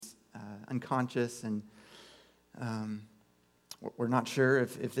unconscious, and we're not sure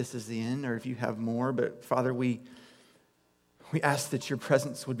if this is the end or if you have more. But Father, we ask that your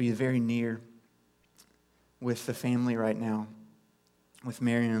presence would be very near with the family right now, with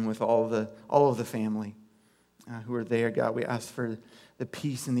Marion, with all of the family who are there. God, we ask for the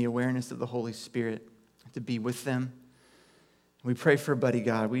peace and the awareness of the Holy Spirit to be with them. We pray for Buddy,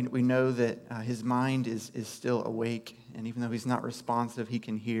 God. We know that his mind is still awake, and even though he's not responsive, he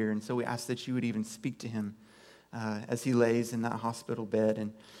can hear. And so we ask that you would even speak to him as he lays in that hospital bed.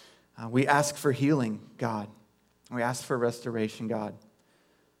 And we ask for healing, God. We ask for restoration, God.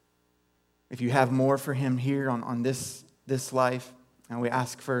 If you have more for him here on this life, and we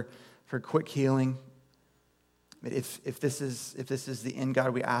ask for quick healing. If this is the end,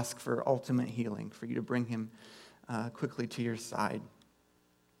 God, we ask for ultimate healing, for you to bring him quickly to your side.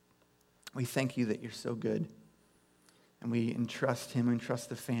 We thank you that you're so good. And we entrust him, entrust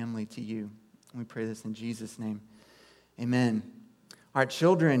the family to you. And we pray this in Jesus' name. Amen. All right,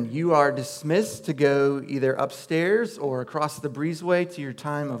 children, you are dismissed to go either upstairs or across the breezeway to your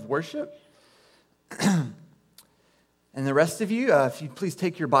time of worship. And the rest of you, if you please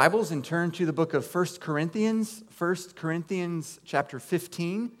take your Bibles and turn to the book of 1 Corinthians. 1 Corinthians chapter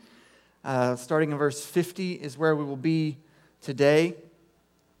 15. Starting in verse 50 is where we will be today.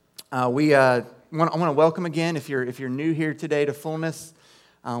 I want to welcome again, if you're new here today to Fullness.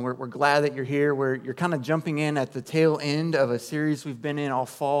 We're glad that you're here. You're kind of jumping in at the tail end of a series we've been in all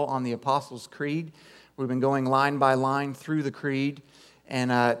fall on the Apostles' Creed. We've been going line by line through the Creed.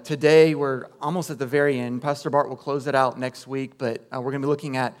 And today we're almost at the very end. Pastor Bart will close it out next week, but we're going to be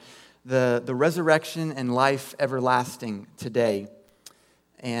looking at the resurrection and life everlasting today.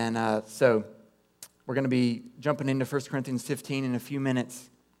 And so we're going to be jumping into 1 Corinthians 15 in a few minutes.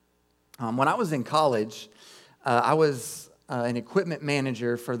 When I was in college, I was an equipment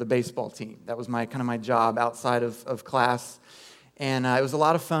manager for the baseball team. That was my job outside of class. And it was a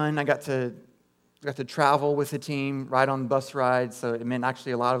lot of fun. I got to travel with the team, ride on bus rides. So it meant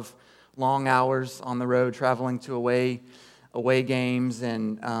actually a lot of long hours on the road traveling to away games.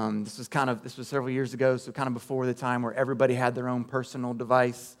 And this was several years ago, so kind of before the time where everybody had their own personal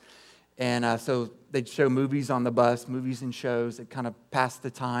device. And so they'd show movies on the bus, movies and shows that kind of passed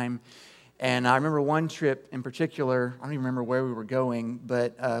the time. And I remember one trip in particular, I don't even remember where we were going,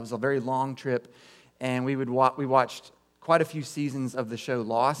 but it was a very long trip. And we watched quite a few seasons of the show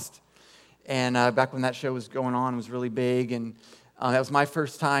Lost. And back when that show was going on, it was really big. And that was my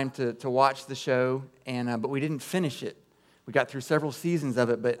first time to watch the show. But we didn't finish it. We got through several seasons of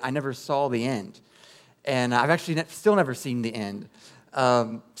it, but I never saw the end. And I've actually still never seen the end.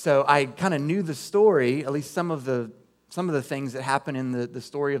 So I kind of knew the story, at least some of the things that happen in the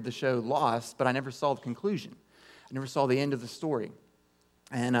story of the show Lost, but I never saw the conclusion. I never saw the end of the story.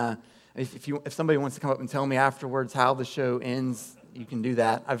 And if somebody wants to come up and tell me afterwards how the show ends, you can do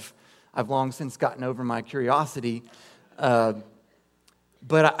that. I've long since gotten over my curiosity. But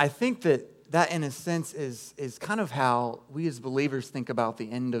I think that in a sense is kind of how we as believers think about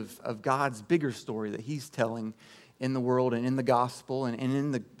the end of God's bigger story that he's telling in the world and in the gospel and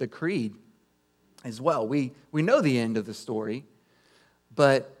in the creed as well. We know the end of the story,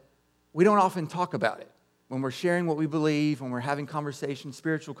 but we don't often talk about it. When we're sharing what we believe, when we're having conversations,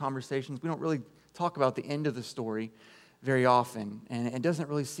 spiritual conversations, we don't really talk about the end of the story very often. And it doesn't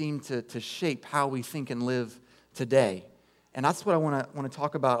really seem to shape how we think and live today. And that's what I want to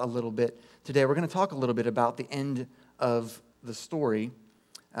talk about a little bit today. We're going to talk a little bit about the end of the story,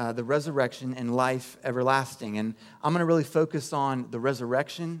 the resurrection and life everlasting. And I'm going to really focus on the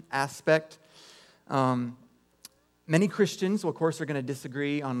resurrection aspect. Many Christians, of course, are going to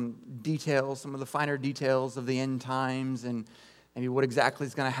disagree on details, some of the finer details of the end times and maybe what exactly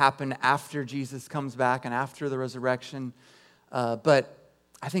is going to happen after Jesus comes back and after the resurrection. But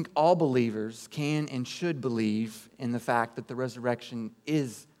I think all believers can and should believe in the fact that the resurrection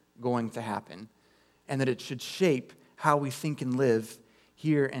is going to happen and that it should shape how we think and live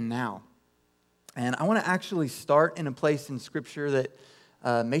here and now. And I want to actually start in a place in Scripture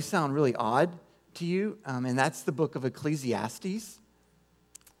that may sound really odd to you, and that's the book of Ecclesiastes.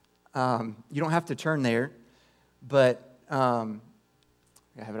 You don't have to turn there, but I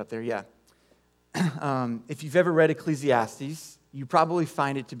have it up there, yeah. If you've ever read Ecclesiastes, you probably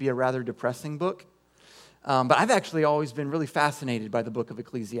find it to be a rather depressing book. But I've actually always been really fascinated by the book of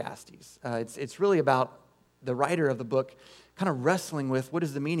Ecclesiastes. It's really about the writer of the book kind of wrestling with what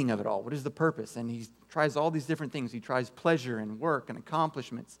is the meaning of it all, what is the purpose, and he tries all these different things. He tries pleasure and work and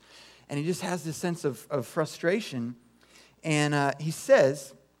accomplishments, and he just has this sense of frustration. And he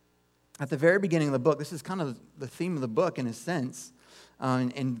says, at the very beginning of the book, this is kind of the theme of the book in a sense,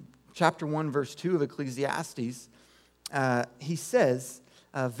 in chapter 1, verse 2 of Ecclesiastes, he says,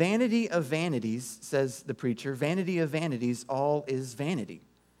 vanity of vanities, says the preacher, vanity of vanities, all is vanity.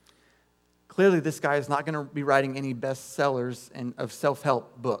 Clearly, this guy is not going to be writing any bestsellers of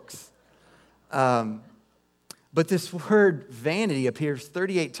self-help books. But this word vanity appears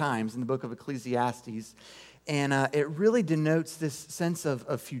 38 times in the book of Ecclesiastes, and it really denotes this sense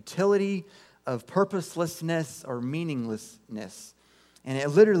of futility, of purposelessness, or meaninglessness. And it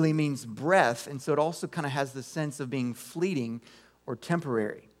literally means breath, and so it also kind of has the sense of being fleeting or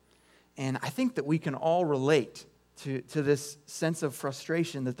temporary. And I think that we can all relate to this sense of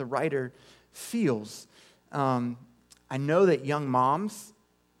frustration that the writer feels. I know that young moms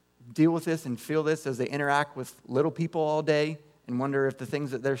deal with this and feel this as they interact with little people all day and wonder if the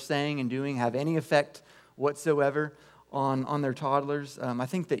things that they're saying and doing have any effect whatsoever on their toddlers. I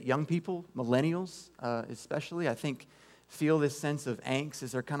think that young people, millennials especially, I think feel this sense of angst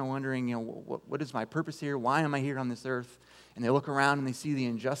as they're kind of wondering, what is my purpose here? Why am I here on this earth? And they look around and they see the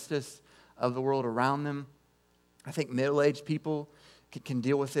injustice of the world around them. I think middle-aged people can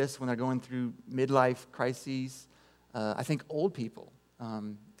deal with this when they're going through midlife crises. I think old people,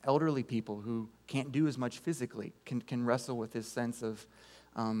 elderly people who can't do as much physically can wrestle with this sense of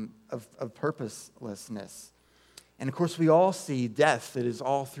purposelessness. And of course, we all see death that is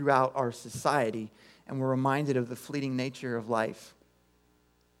all throughout our society, and we're reminded of the fleeting nature of life.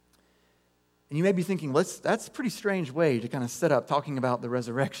 And you may be thinking, that's a pretty strange way to kind of set up talking about the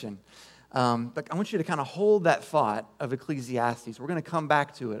resurrection. But I want you to kind of hold that thought of Ecclesiastes. We're going to come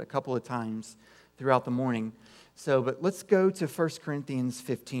back to it a couple of times throughout the morning. But let's go to 1 Corinthians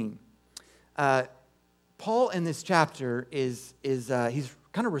 15. Paul in this chapter he's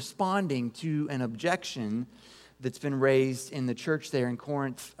kind of responding to an objection that's been raised in the church there in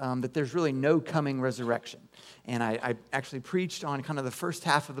Corinth, that there's really no coming resurrection. And I actually preached on kind of the first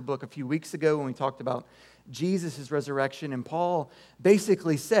half of the book a few weeks ago when we talked about Jesus' resurrection. And Paul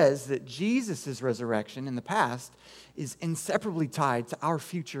basically says that Jesus' resurrection in the past is inseparably tied to our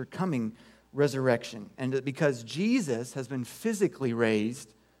future coming resurrection. And that because Jesus has been physically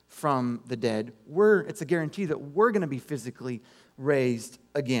raised from the dead, it's a guarantee that we're going to be physically raised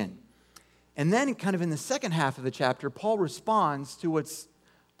again. And then kind of in the second half of the chapter, Paul responds to what's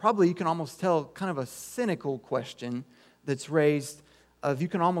probably, you can almost tell, kind of a cynical question that's raised of, you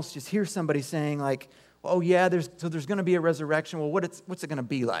can almost just hear somebody saying like, oh yeah, there's going to be a resurrection. Well, what's it going to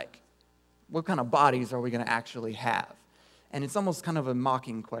be like? What kind of bodies are we going to actually have? And it's almost kind of a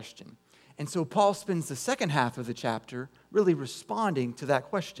mocking question. And so Paul spends the second half of the chapter really responding to that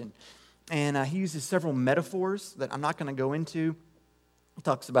question. And he uses several metaphors that I'm not going to go into. He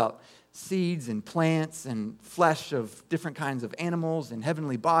talks about seeds and plants and flesh of different kinds of animals and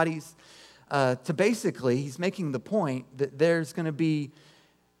heavenly bodies. He's making the point that there's going to be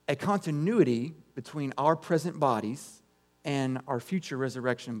a continuity between our present bodies and our future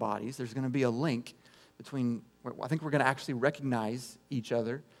resurrection bodies. There's going to be a link between, I think we're going to actually recognize each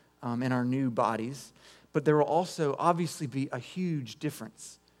other in our new bodies. But there will also obviously be a huge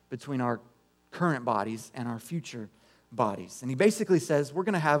difference between our current bodies and our future bodies. And he basically says we're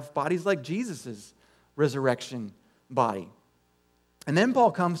going to have bodies like Jesus' resurrection body. And then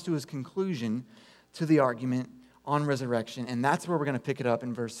Paul comes to his conclusion to the argument on resurrection, and that's where we're going to pick it up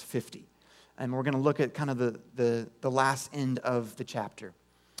in verse 50. And we're going to look at kind of the last end of the chapter.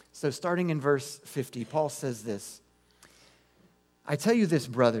 So starting in verse 50, Paul says this: I tell you this,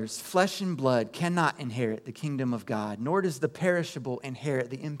 brothers, flesh and blood cannot inherit the kingdom of God, nor does the perishable inherit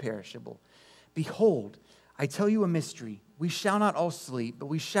the imperishable. Behold, I tell you a mystery. We shall not all sleep, but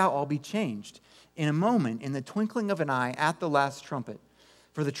we shall all be changed. In a moment, in the twinkling of an eye, at the last trumpet.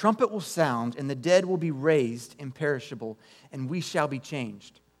 For the trumpet will sound, and the dead will be raised imperishable, and we shall be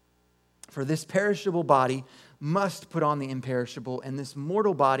changed. For this perishable body must put on the imperishable, and this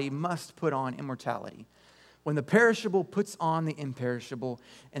mortal body must put on immortality. When the perishable puts on the imperishable,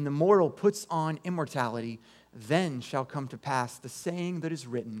 and the mortal puts on immortality, then shall come to pass the saying that is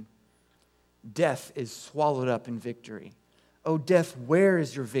written, death is swallowed up in victory. O death, where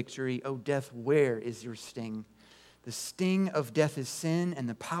is your victory? O death, where is your sting? The sting of death is sin, and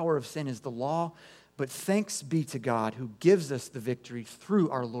the power of sin is the law. But thanks be to God who gives us the victory through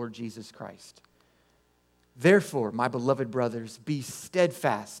our Lord Jesus Christ. Therefore, my beloved brothers, be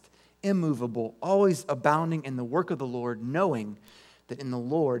steadfast, immovable, always abounding in the work of the Lord, knowing that in the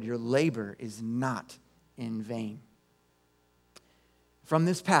Lord your labor is not in vain. From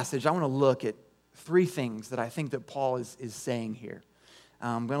this passage, I want to look at three things that I think that Paul is saying here.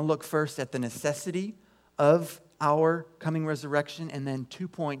 I'm going to look first at the necessity of our coming resurrection, and then 2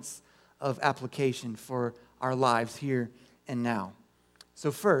 points of application for our lives here and now. So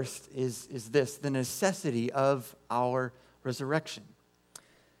first is this, the necessity of our resurrection.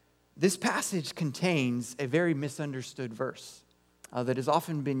 This passage contains a very misunderstood verse that has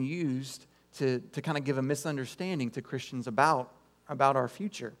often been used to kind of give a misunderstanding to Christians about our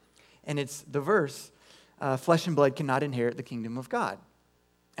future. And it's the verse, flesh and blood cannot inherit the kingdom of God.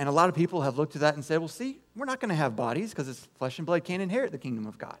 And a lot of people have looked at that and said, well, see, we're not going to have bodies because it's flesh and blood can't inherit the kingdom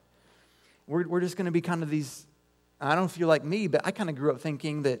of God. We're just going to be kind of these, I don't know if you're like me, but I kind of grew up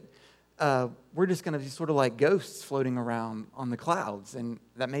thinking that we're just going to be sort of like ghosts floating around on the clouds. And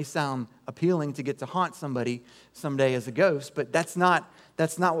that may sound appealing to get to haunt somebody someday as a ghost, but that's not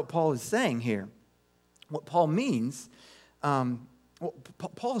what Paul is saying here. What Paul means,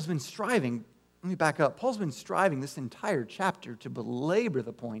 Paul has been striving, let me back up. Paul's been striving this entire chapter to belabor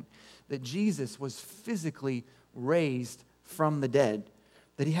the point that Jesus was physically raised from the dead,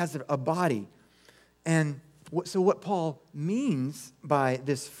 that he has a body. And so what Paul means by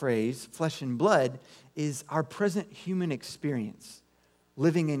this phrase, flesh and blood, is our present human experience,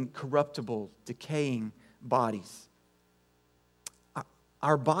 living in corruptible, decaying bodies.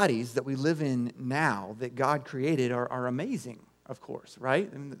 Our bodies that we live in now, that God created, are amazing, of course, right?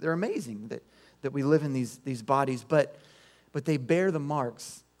 I mean, they're amazing that we live in these bodies, but they bear the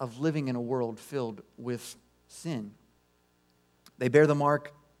marks of living in a world filled with sin. They bear the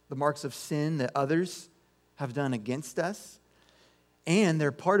marks of sin that others have done against us, and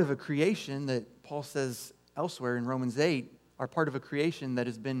they're part of a creation that Paul says elsewhere in Romans 8 are part of a creation that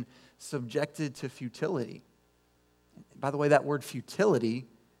has been subjected to futility. By the way, that word futility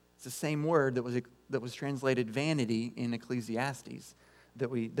is the same word that was translated vanity in Ecclesiastes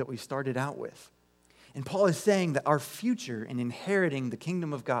that we started out with. And Paul is saying that our future in inheriting the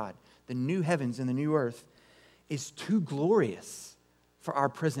kingdom of God, the new heavens and the new earth, is too glorious for our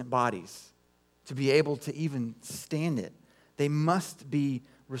present bodies to be able to even stand it. They must be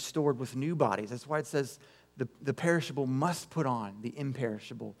restored with new bodies. That's why it says the perishable must put on the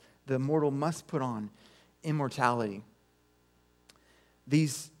imperishable. The mortal must put on immortality.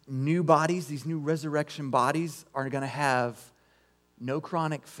 These new bodies, these new resurrection bodies, are going to have no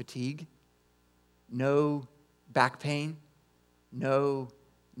chronic fatigue, no back pain, no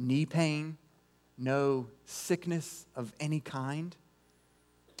knee pain, no sickness of any kind.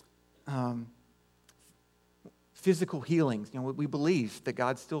 Physical healings. We believe that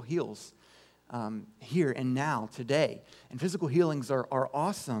God still heals here and now, today. And physical healings are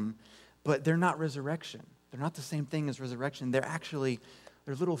awesome, but they're not resurrection. They're not the same thing as resurrection. They're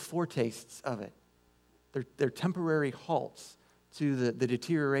little foretastes of it. They're temporary halts to the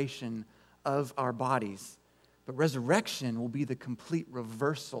deterioration of our bodies. But resurrection will be the complete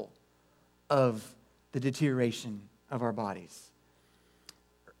reversal of the deterioration of our bodies.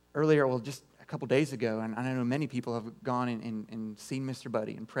 Earlier, just a couple days ago, and I know many people have gone and seen Mr.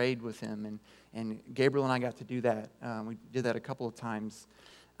 Buddy and prayed with him, and Gabriel and I got to do that. We did that a couple of times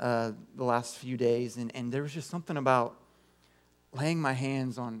the last few days, and there was just something about laying my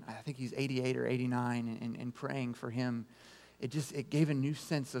hands on, I think he's 88 or 89, and praying for him. It gave a new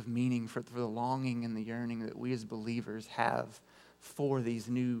sense of meaning for the longing and the yearning that we as believers have for these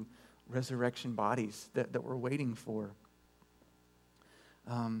new resurrection bodies that we're waiting for.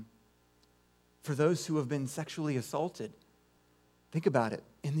 For those who have been sexually assaulted, think about it.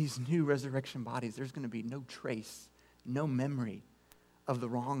 In these new resurrection bodies, there's going to be no trace, no memory of the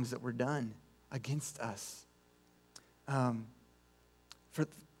wrongs that were done against us.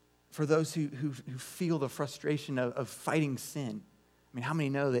 For those who feel the frustration of fighting sin, I mean, how many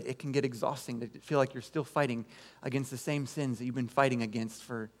know that it can get exhausting to feel like you're still fighting against the same sins that you've been fighting against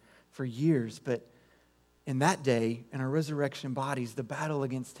for years? But in that day, in our resurrection bodies, the battle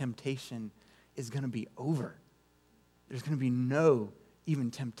against temptation is going to be over. There's going to be no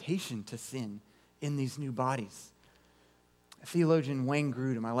even temptation to sin in these new bodies. Theologian Wayne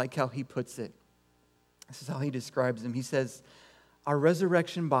Grudem, I like how he puts it. This is how he describes them. He says, our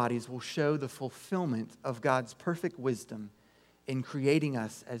resurrection bodies will show the fulfillment of God's perfect wisdom in creating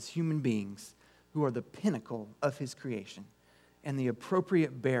us as human beings who are the pinnacle of his creation and the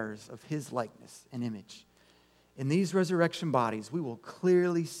appropriate bearers of his likeness and image. In these resurrection bodies, we will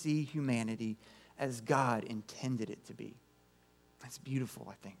clearly see humanity as God intended it to be. That's beautiful,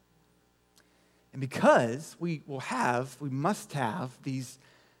 I think. And because we must have these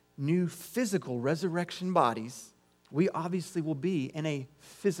new physical resurrection bodies, we obviously will be in a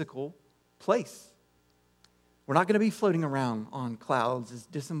physical place. We're not going to be floating around on clouds as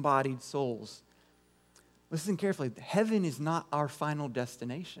disembodied souls. Listen carefully. Heaven is not our final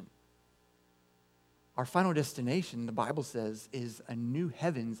destination. Our final destination, the Bible says, is a new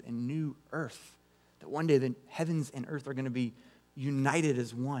heavens and new earth. That one day the heavens and earth are going to be united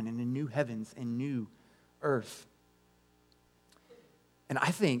as one in a new heavens and new earth. And I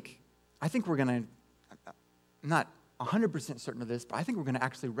think we're going to, I'm not 100% certain of this, but I think we're going to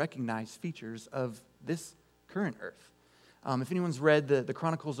actually recognize features of this current earth. If anyone's read the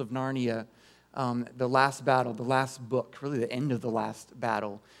Chronicles of Narnia, the last battle, the last book, really the end of the last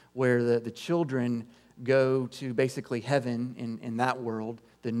battle, where the children go to basically heaven in that world,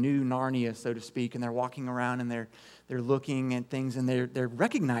 the new Narnia, so to speak, and they're walking around and they're looking at things and they're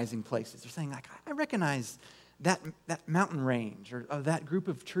recognizing places. They're saying, like, I recognize that mountain range or that group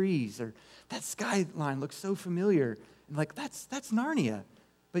of trees or that skyline looks so familiar. And like, that's Narnia.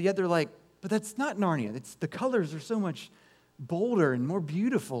 But yet they're like, but that's not Narnia. The colors are so much bolder and more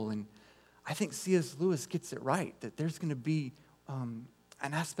beautiful. And I think C.S. Lewis gets it right, that there's going to be an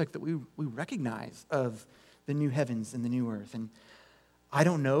aspect that we recognize of the new heavens and the new earth. And I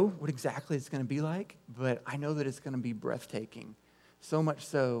don't know what exactly it's going to be like, but I know that it's going to be breathtaking. So much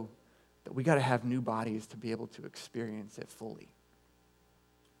so that we got to have new bodies to be able to experience it fully.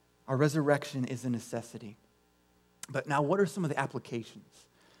 Our resurrection is a necessity. But now, what are some of the applications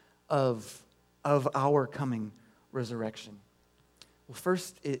of our coming resurrection? Well,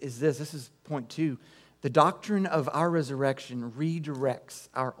 first is this. This is point 2. The doctrine of our resurrection redirects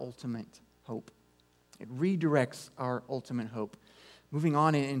our ultimate hope. It redirects our ultimate hope. Moving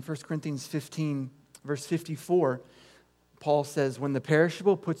on in 1 Corinthians 15, verse 54, Paul says, when the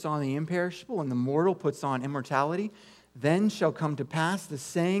perishable puts on the imperishable and the mortal puts on immortality, then shall come to pass the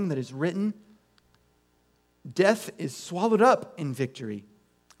saying that is written, death is swallowed up in victory.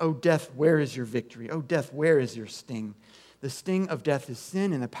 O death, where is your victory? O death, where is your sting? The sting of death is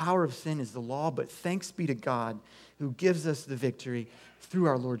sin, and the power of sin is the law, but thanks be to God who gives us the victory through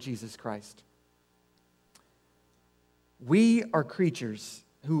our Lord Jesus Christ. We are creatures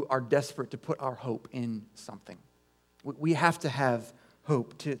who are desperate to put our hope in something. We have to have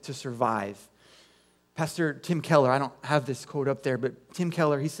hope to survive. Pastor Tim Keller, I don't have this quote up there, but Tim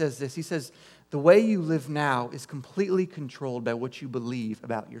Keller, he says this. He says, the way you live now is completely controlled by what you believe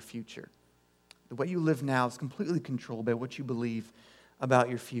about your future. The way you live now is completely controlled by what you believe about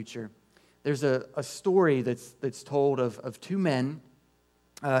your future. There's a story that's told of 2 men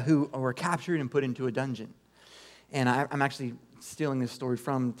who were captured and put into a dungeon. And I'm actually stealing this story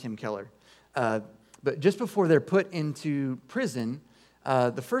from Tim Keller. But just before they're put into prison,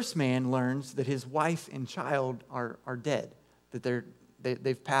 the first man learns that his wife and child are dead, that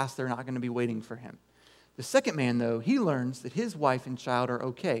they've passed, they're not going to be waiting for him. The second man, though, he learns that his wife and child are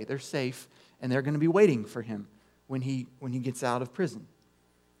okay, they're safe, and they're going to be waiting for him when he gets out of prison.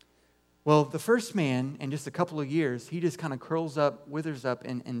 Well, the first man, in just a couple of years, he just kind of curls up, withers up,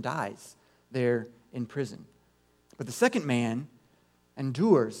 and dies there in prison. But the second man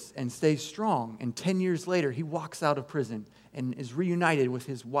endures and stays strong, and 10 years later, he walks out of prison and is reunited with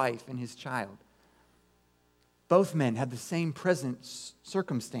his wife and his child. Both men had the same present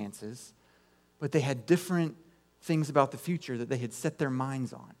circumstances, but they had different things about the future that they had set their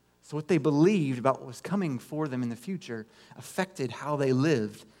minds on. So what they believed about what was coming for them in the future affected how they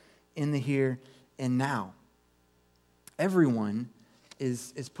lived in the here and now. Everyone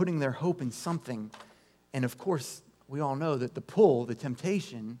is putting their hope in something. And of course, we all know that the pull, the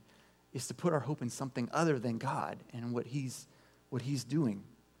temptation, is to put our hope in something other than God and what He's doing.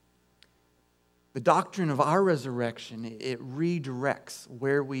 The doctrine of our resurrection, it redirects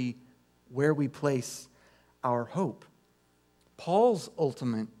where we place our hope. Paul's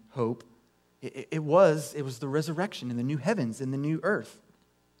ultimate hope, it was the resurrection and the new heavens and the new earth.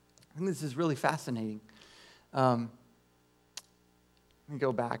 I think this is really fascinating. Let me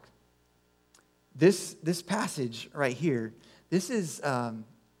go back. This passage right here, this is,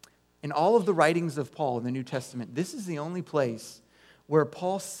 in all of the writings of Paul in the New Testament, this is the only place where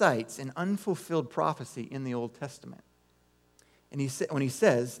Paul cites an unfulfilled prophecy in the Old Testament. And when he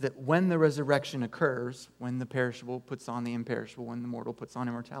says that when the resurrection occurs, when the perishable puts on the imperishable, when the mortal puts on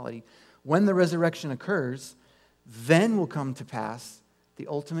immortality, when the resurrection occurs, then will come to pass the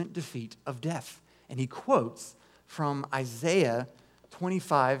ultimate defeat of death. And he quotes from Isaiah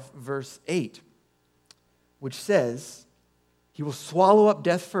 25, verse 8, which says, he will swallow up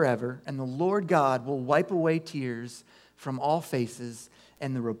death forever, and the Lord God will wipe away tears from all faces,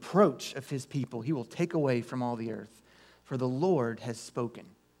 and the reproach of his people he will take away from all the earth. For the Lord has spoken.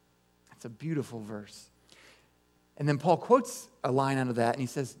 That's a beautiful verse. And then Paul quotes a line out of that, and he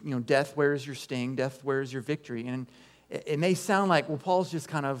says, death, where is your sting? Death, where is your victory? And it may sound like, well, Paul's he's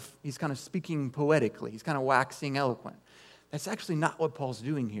kind of speaking poetically. He's kind of waxing eloquent. That's actually not what Paul's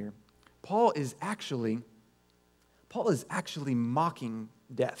doing here. Paul is actually mocking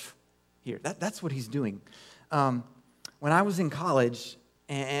death here. That's what he's doing. when I was in college,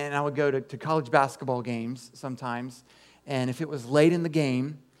 and I would go to college basketball games sometimes, and if it was late in the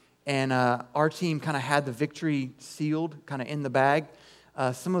game, and our team kind of had the victory sealed, kind of in the bag,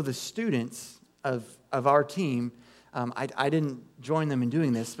 some of the students of our team, I didn't join them in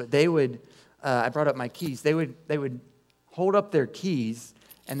doing this, but they would, I brought up my keys, they would hold up their keys,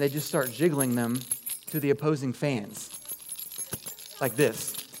 and they just start jiggling them to the opposing fans, like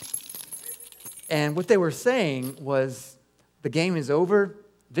this. And what they were saying was, the game is over,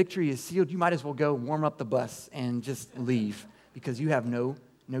 victory is sealed, you might as well go warm up the bus and just leave, because you have no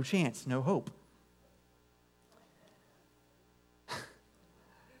chance, no hope.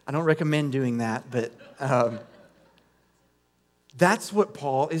 I don't recommend doing that, but that's what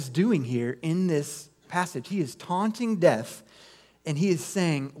Paul is doing here in this passage. He is taunting death, and he is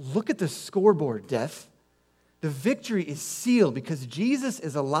saying, look at the scoreboard, death. The victory is sealed because Jesus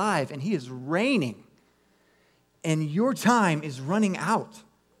is alive and he is reigning, and your time is running out.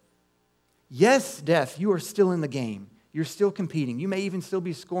 Yes, death, you are still in the game. You're still competing. You may even still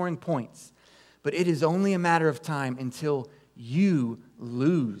be scoring points, but it is only a matter of time until you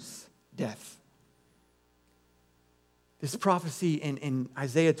lose, death. This prophecy in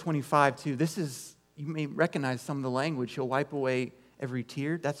Isaiah 25, too, this is, you may recognize some of the language. He'll wipe away every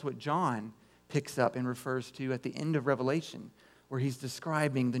tear. That's what John picks up and refers to at the end of Revelation, where he's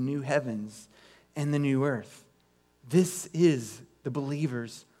describing the new heavens and the new earth. This is the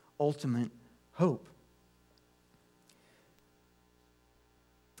believer's ultimate hope.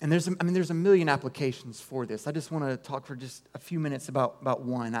 And there's a million applications for this. I just want to talk for just a few minutes about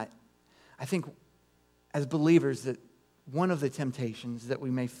one. I think as believers that one of the temptations that we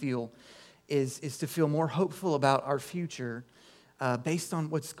may feel is to feel more hopeful about our future based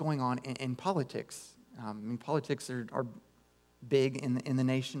on what's going on in politics. Politics are big in the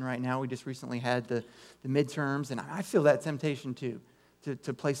nation right now. We just recently had the midterms, and I feel that temptation too,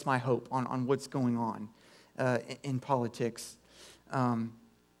 to place my hope on what's going on in politics.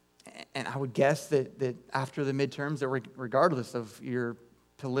 And I would guess that after the midterms, that regardless of your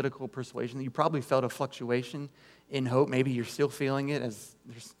political persuasion, you probably felt a fluctuation in hope. Maybe you're still feeling it as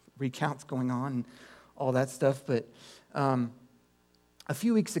there's recounts going on and all that stuff. But a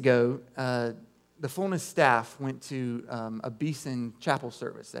few weeks ago, the Fullness staff went to a Beeson chapel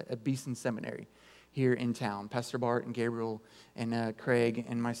service at Beeson Seminary here in town. Pastor Bart and Gabriel and Craig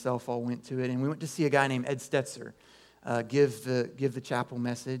and myself all went to it. And we went to see a guy named Ed Stetzer give the chapel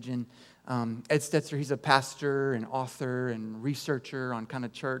message. And Ed Stetzer, he's a pastor and author and researcher on kind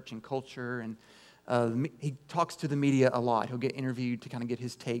of church and culture, and he talks to the media a lot. He'll get interviewed to kind of get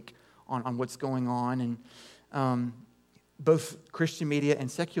his take on what's going on, and both Christian media and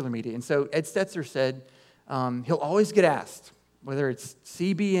secular media. And so Ed Stetzer said he'll always get asked, whether it's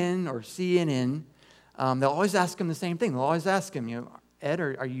CBN or CNN, they'll always ask him the same thing. They'll always ask him, Ed,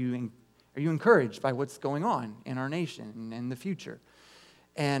 are you encouraged by what's going on in our nation and in the future?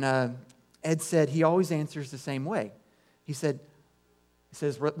 And Ed said he always answers the same way. He says,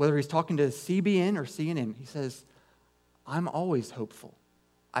 whether he's talking to CBN or CNN, he says, I'm always hopeful.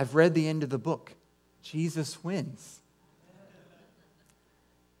 I've read the end of the book. Jesus wins.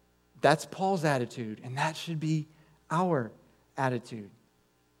 That's Paul's attitude, and that should be our attitude.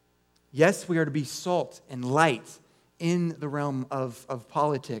 Yes, we are to be salt and light in the realm of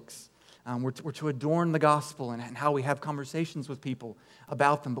politics. We're to adorn the gospel and how we have conversations with people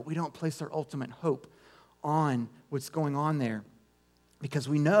about them, but we don't place our ultimate hope on what's going on there, because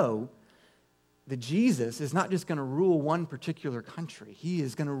we know that Jesus is not just going to rule one particular country. He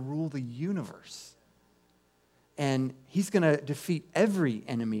is going to rule the universe. And he's going to defeat every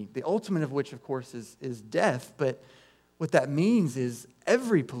enemy, the ultimate of which, of course, is death. But what that means is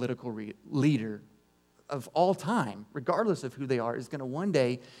every political leader of all time, regardless of who they are, is going to one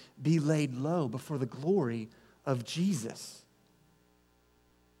day be laid low before the glory of Jesus.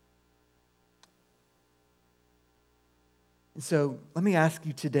 And so let me ask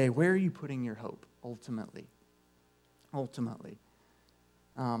you today, where are you putting your hope ultimately? Ultimately.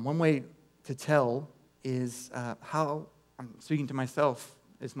 One way to tell is how, I'm speaking to myself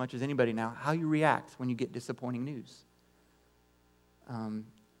as much as anybody now, how you react when you get disappointing news.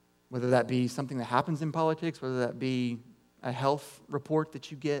 Whether that be something that happens in politics, whether that be a health report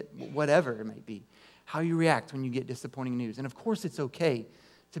that you get, whatever it may be, how you react when you get disappointing news. And of course it's okay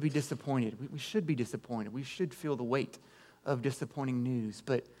to be disappointed. We should be disappointed. We should feel the weight of disappointing news,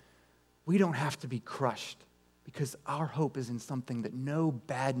 but we don't have to be crushed, because our hope is in something that no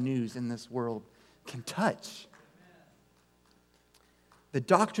bad news in this world can touch. The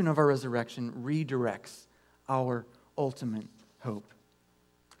doctrine of our resurrection redirects our ultimate hope.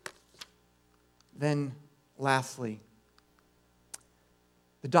 Then, lastly,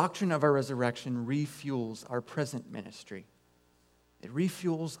 The doctrine of our resurrection refuels our present ministry. It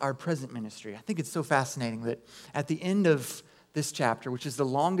refuels our present ministry. I think it's so fascinating that at the end of this chapter, which is the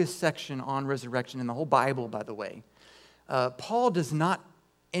longest section on resurrection in the whole Bible, by the way, Paul does not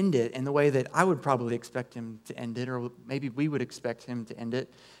end it in the way that I would probably expect him to end it, or maybe we would expect him to end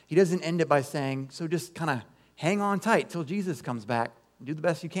it. He doesn't end it by saying, so just kind of hang on tight till Jesus comes back. Do the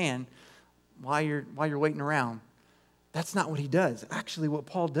best you can while you're waiting around. That's not what he does. Actually, what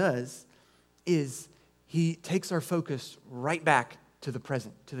Paul does is he takes our focus right back to the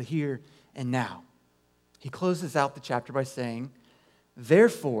present, to the here and now. He closes out the chapter by saying,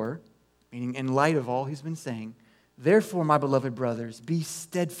 therefore, meaning in light of all he's been saying, therefore, my beloved brothers, be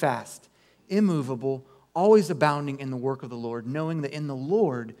steadfast, immovable, always abounding in the work of the Lord, knowing that in the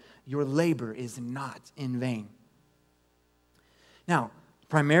Lord your labor is not in vain. Now,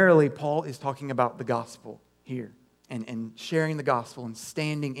 primarily, Paul is talking about the gospel here and sharing the gospel and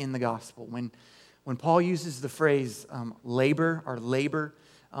standing in the gospel. When Paul uses the phrase labor,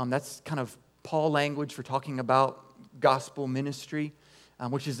 that's kind of Paul language for talking about gospel ministry,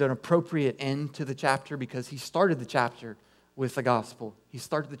 which is an appropriate end to the chapter because he started the chapter with the gospel. He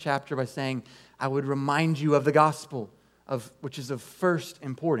started the chapter by saying, I would remind you of the gospel, which is of first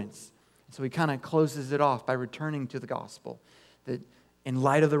importance. So he kind of closes it off by returning to the gospel, that in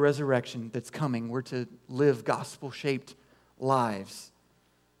light of the resurrection that's coming, we're to live gospel-shaped lives.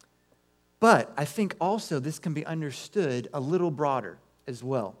 But I think also this can be understood a little broader as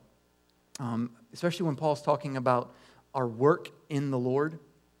well, especially when Paul's talking about our work in the Lord.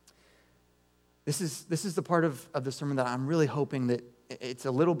 This is the part of the sermon that I'm really hoping that it's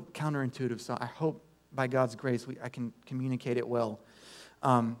a little counterintuitive, so I hope by God's grace I can communicate it well.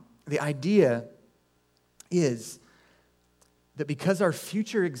 The idea is that because our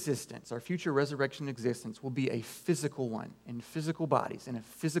future existence, our future resurrection existence will be a physical one, in physical bodies, in a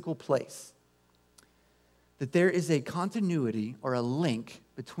physical place, that there is a continuity or a link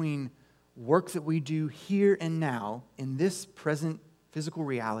between work that we do here and now in this present physical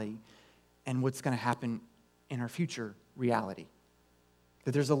reality and what's going to happen in our future reality.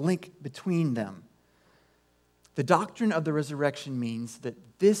 That there's a link between them. The doctrine of the resurrection means that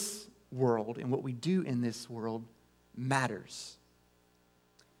this world and what we do in this world matters.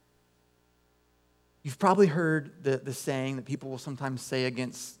 You've probably heard the saying that people will sometimes say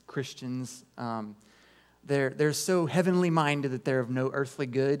against Christians, they're so heavenly minded that they're of no earthly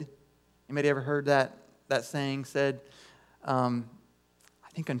good. Anybody ever heard that saying said? I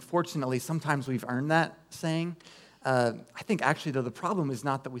think unfortunately sometimes we've earned that saying. I think actually though the problem is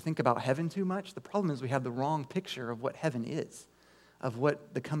not that we think about heaven too much. The problem is we have the wrong picture of what heaven is, of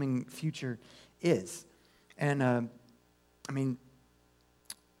what the coming future is. And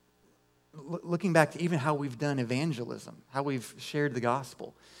looking back to even how we've done evangelism, how we've shared the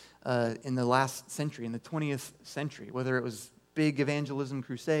gospel in the last century, in the 20th century, whether it was big evangelism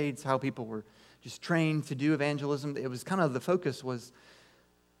crusades, how people were just trained to do evangelism, it was kind of, the focus was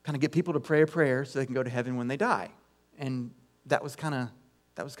kind of get people to pray a prayer so they can go to heaven when they die. And that was kind of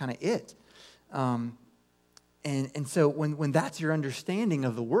it. And so when that's your understanding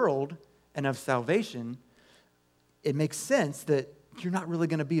of the world and of salvation, it makes sense that you're not really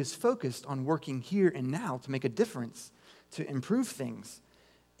going to be as focused on working here and now to make a difference, to improve things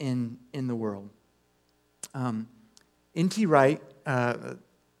in the world. N.T. Wright,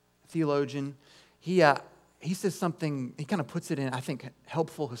 theologian, he says something, he kind of puts it in, I think,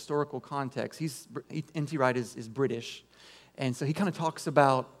 helpful historical context. N.T. Wright is British, and so he kind of talks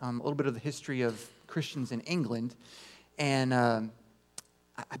about a little bit of the history of Christians in England,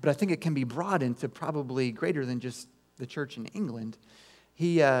 but I think it can be broadened to probably greater than just the church in England.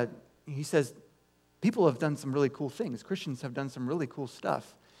 He says people have done some really cool things. Christians have done some really cool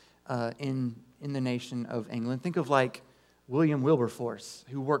stuff in the nation of England. Think of like William Wilberforce,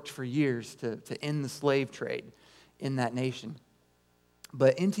 who worked for years to end the slave trade in that nation.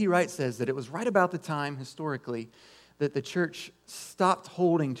 But N.T. Wright says that it was right about the time, historically, that the church stopped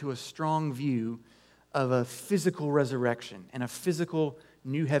holding to a strong view of a physical resurrection and a physical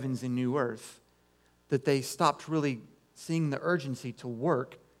new heavens and new earth, that they stopped really seeing the urgency to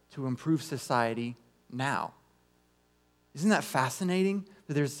work to improve society now. Isn't that fascinating?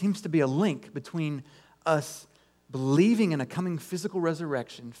 That there seems to be a link between us believing in a coming physical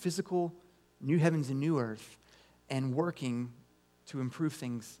resurrection, physical new heavens and new earth, and working to improve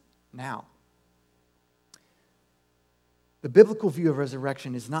things now. The biblical view of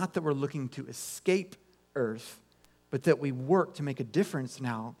resurrection is not that we're looking to escape earth, but that we work to make a difference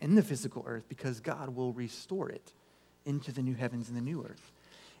now in the physical earth because God will restore it into the new heavens and the new earth.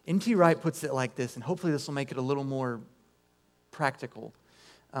 N.T. Wright puts it like this, and hopefully this will make it a little more practical.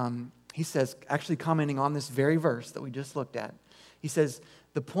 He says, actually commenting on this very verse that we just looked at, he says,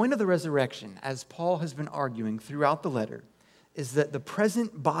 the point of the resurrection, as Paul has been arguing throughout the letter, is that the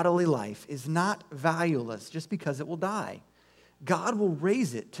present bodily life is not valueless just because it will die. God will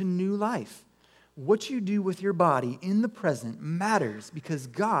raise it to new life. What you do with your body in the present matters because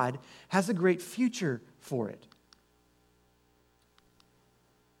God has a great future for it.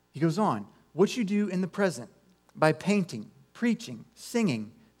 He goes on, what you do in the present by painting, preaching,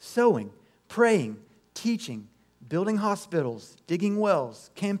 singing, sewing, praying, teaching, building hospitals, digging wells,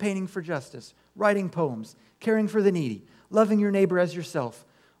 campaigning for justice, writing poems, caring for the needy, loving your neighbor as yourself,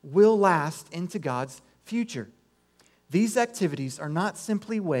 will last into God's future. These activities are not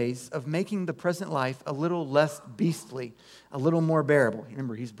simply ways of making the present life a little less beastly, a little more bearable.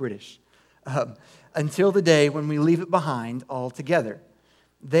 Remember, he's British. Until the day when we leave it behind altogether.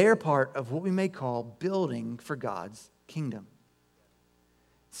 They are part of what we may call building for God's kingdom.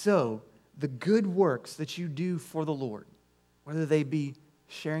 So, the good works that you do for the Lord, whether they be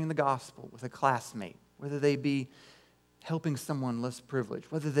sharing the gospel with a classmate, whether they be helping someone less privileged,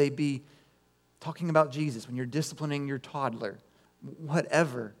 whether they be talking about Jesus when you're disciplining your toddler,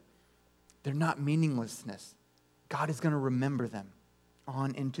 whatever, they're not meaninglessness. God is going to remember them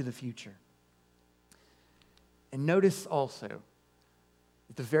on into the future. And notice also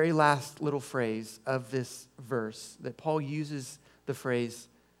the very last little phrase of this verse that Paul uses the phrase,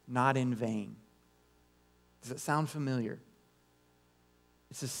 not in vain. Does it sound familiar?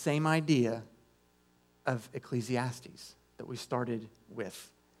 It's the same idea of Ecclesiastes that we started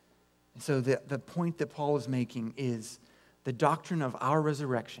with. And so the point that Paul is making is the doctrine of our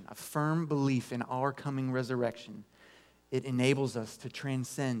resurrection, a firm belief in our coming resurrection. It enables us to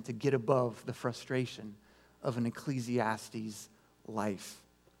transcend, to get above the frustration of an Ecclesiastes life.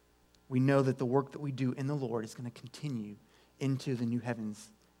 We know that the work that we do in the Lord is going to continue into the new heavens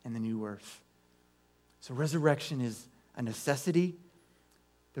and the new earth. So resurrection is a necessity.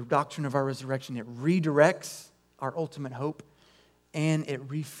 The doctrine of our resurrection, it redirects our ultimate hope, and it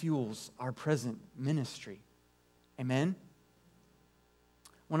refuels our present ministry. Amen?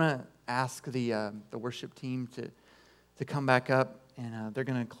 I want to ask the worship team to come back up, and they're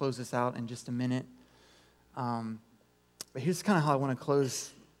going to close this out in just a minute. But here's kind of how I want to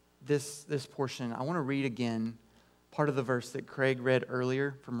close this portion. I want to read again part of the verse that Craig read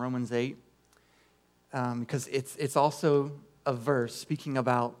earlier from Romans 8, because it's also a verse speaking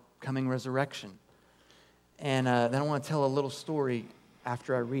about coming resurrection. And then I want to tell a little story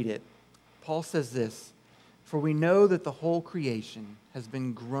after I read it. Paul says this, "For we know that the whole creation has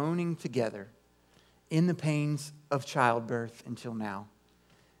been groaning together in the pains of childbirth until now.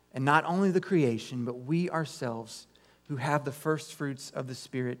 And not only the creation, but we ourselves who have the first fruits of the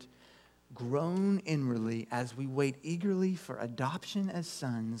Spirit groan inwardly as we wait eagerly for adoption as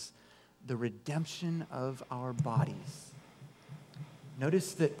sons, the redemption of our bodies."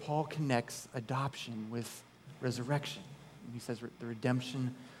 Notice that Paul connects adoption with resurrection. He says the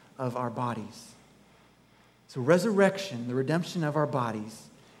redemption of our bodies. So resurrection, the redemption of our bodies,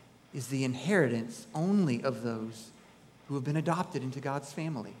 is the inheritance only of those who have been adopted into God's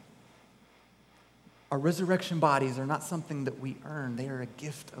family. Our resurrection bodies are not something that we earn. They are a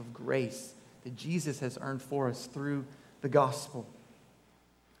gift of grace that Jesus has earned for us through the gospel.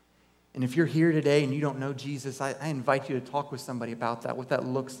 And if you're here today and you don't know Jesus, I invite you to talk with somebody about that, what that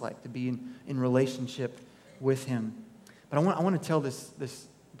looks like to be in relationship with him. But I want to tell this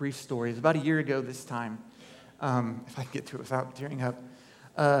brief story. It was about a year ago this time, if I can get to it without tearing up.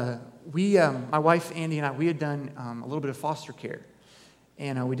 My wife, Andy, and I, we had done a little bit of foster care.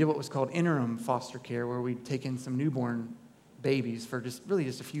 And we did what was called interim foster care, where we'd take in some newborn babies for just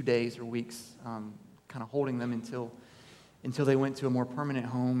a few days or weeks, kind of holding them until they went to a more permanent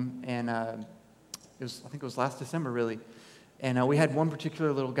home. And I think it was last December, really. And we had one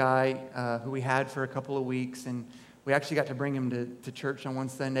particular little guy who we had for a couple of weeks, and we actually got to bring him to church on one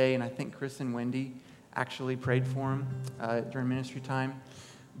Sunday, and I think Chris and Wendy actually prayed for him during ministry time.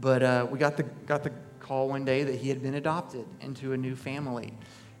 But we got the call one day that he had been adopted into a new family.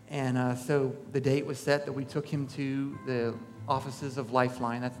 And so the date was set that we took him to the offices of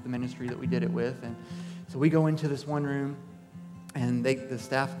Lifeline. That's the ministry that we did it with. And so we go into this one room, and the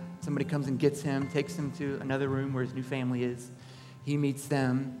staff, somebody comes and gets him, takes him to another room where his new family is. He meets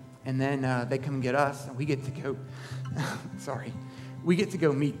them, and then they come and get us, and we get to go, we get to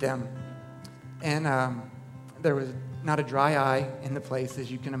go meet them. And there was not a dry eye in the place,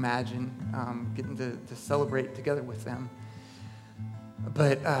 as you can imagine, getting to celebrate together with them.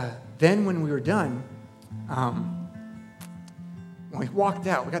 But then when we were done, when we walked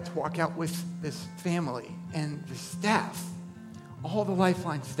out, we got to walk out with this family, and the staff all the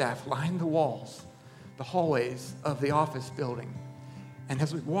Lifeline staff lined the walls, the hallways of the office building. And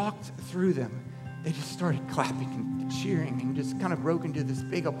as we walked through them, they just started clapping and cheering and just kind of broke into this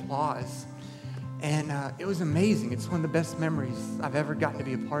big applause. And it was amazing. It's one of the best memories I've ever gotten to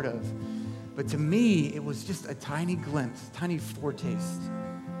be a part of. But to me, it was just a tiny glimpse, tiny foretaste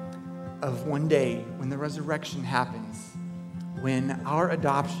of one day when the resurrection happens, when our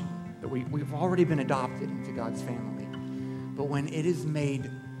adoption, that we've already been adopted into God's family, but when it is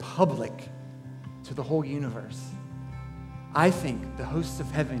made public to the whole universe, I think the hosts of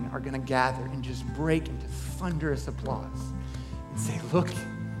heaven are going to gather and just break into thunderous applause and say, look,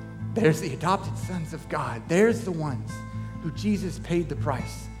 there's the adopted sons of God. There's the ones who Jesus paid the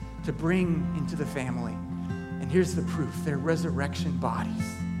price to bring into the family. And here's the proof, their resurrection bodies.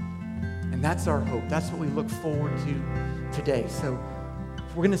 And that's our hope. That's what we look forward to today. So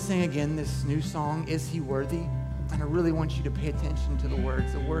if we're going to sing again this new song, Is He Worthy? And I really want you to pay attention to the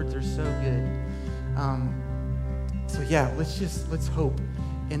words. The words are so good. So yeah, let's hope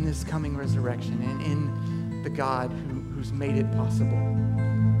in this coming resurrection and in the God who's made it possible.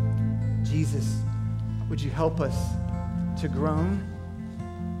 Jesus, would you help us to groan?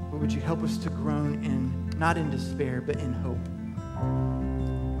 Or would you help us to groan not in despair, but in hope?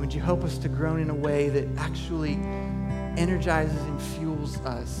 Would you help us to groan in a way that actually energizes and fuels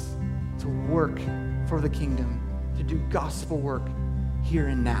us to work for the kingdom, to do gospel work here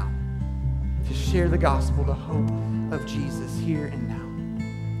and now, to share the gospel, the hope of Jesus here and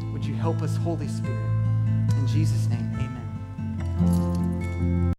now? Would you help us, Holy Spirit? In Jesus' name, amen.